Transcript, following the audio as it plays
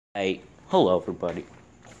Hey, hello everybody.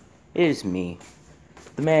 It is me,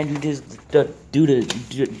 the man who just done do the.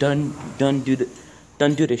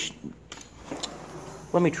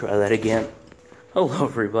 Let me try that again. Hello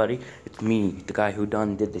everybody. It's me, the guy who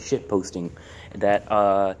did the shit posting.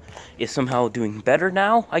 That is somehow doing better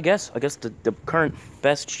now. I guess the current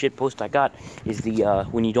best shit post I got is the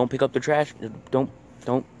when you don't pick up the trash, don't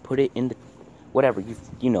put it in the whatever.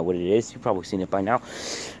 You know what it is. You've probably seen it by now.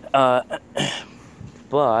 But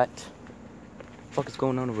what the fuck is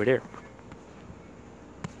going on over there?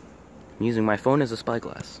 I'm using my phone as a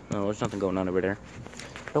spyglass. No, there's nothing going on over there.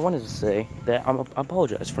 I wanted to say that I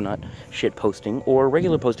apologize for not shit posting or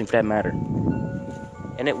regular posting for that matter.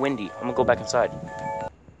 And it's windy. I'm gonna go back inside.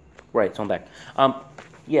 Right, so I'm back.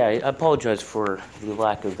 Yeah, I apologize for the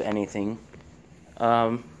lack of anything.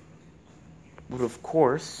 But of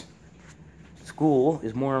course, school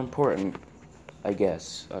is more important, I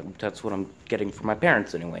guess. That's what I'm getting from my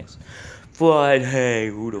parents anyways. But hey,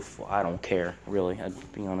 I don't care, really. I'll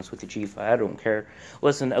be honest with you, Chief. I don't care.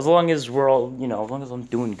 Listen, as long as we're all, as long as I'm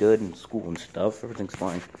doing good in school and stuff, everything's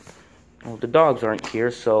fine. Well, the dogs aren't here,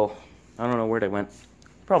 so I don't know where they went.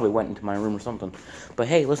 Probably went into my room or something. But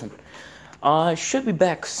hey, listen. I should be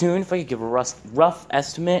back soon. If I could give a rough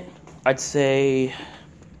estimate, I'd say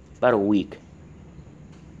about a week.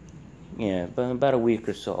 Yeah, but about a week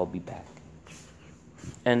or so I'll be back.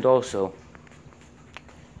 And also,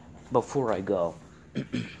 before I go,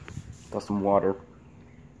 got some water.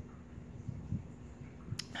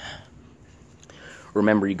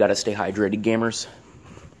 Remember, you gotta stay hydrated, gamers.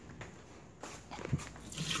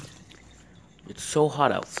 It's so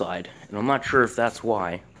hot outside, and I'm not sure if that's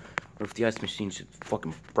why, or if the ice machine's just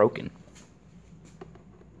fucking broken.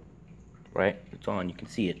 Right? It's on, you can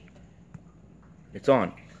see it. It's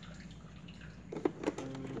on.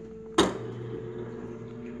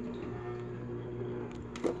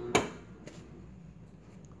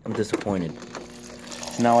 I'm disappointed.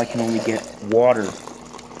 Now I can only get water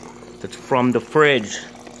that's from the fridge.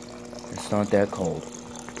 It's not that cold.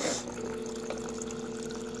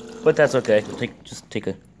 But that's okay. Just take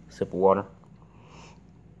a sip of water.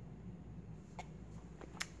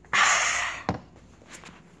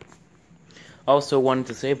 Also wanted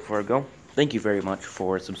to say before I go, thank you very much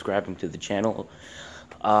for subscribing to the channel.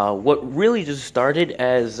 What really just started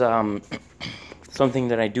as something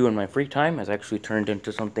that I do in my free time has actually turned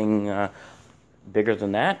into something bigger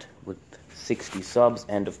than that, with 60 subs,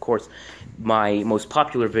 and of course, my most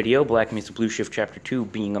popular video, Black Mesa Blue Shift Chapter 2,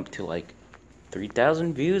 being up to like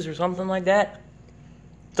 3,000 views or something like that.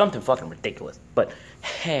 Something fucking ridiculous. But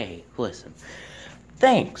hey, listen,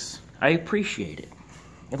 thanks. I appreciate it.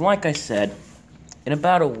 And like I said, in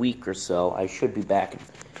about a week or so, I should be back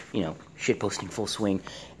in, shitposting full swing.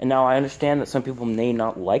 And now I understand that some people may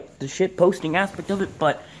not like the shitposting aspect of it,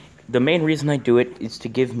 but the main reason I do it is to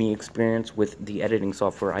give me experience with the editing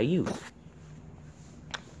software I use.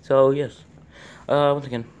 So, yes. Once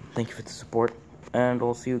again, thank you for the support, and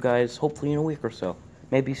I'll see you guys hopefully in a week or so.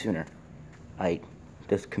 Maybe sooner.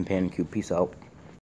 This Companion Cube. Peace out.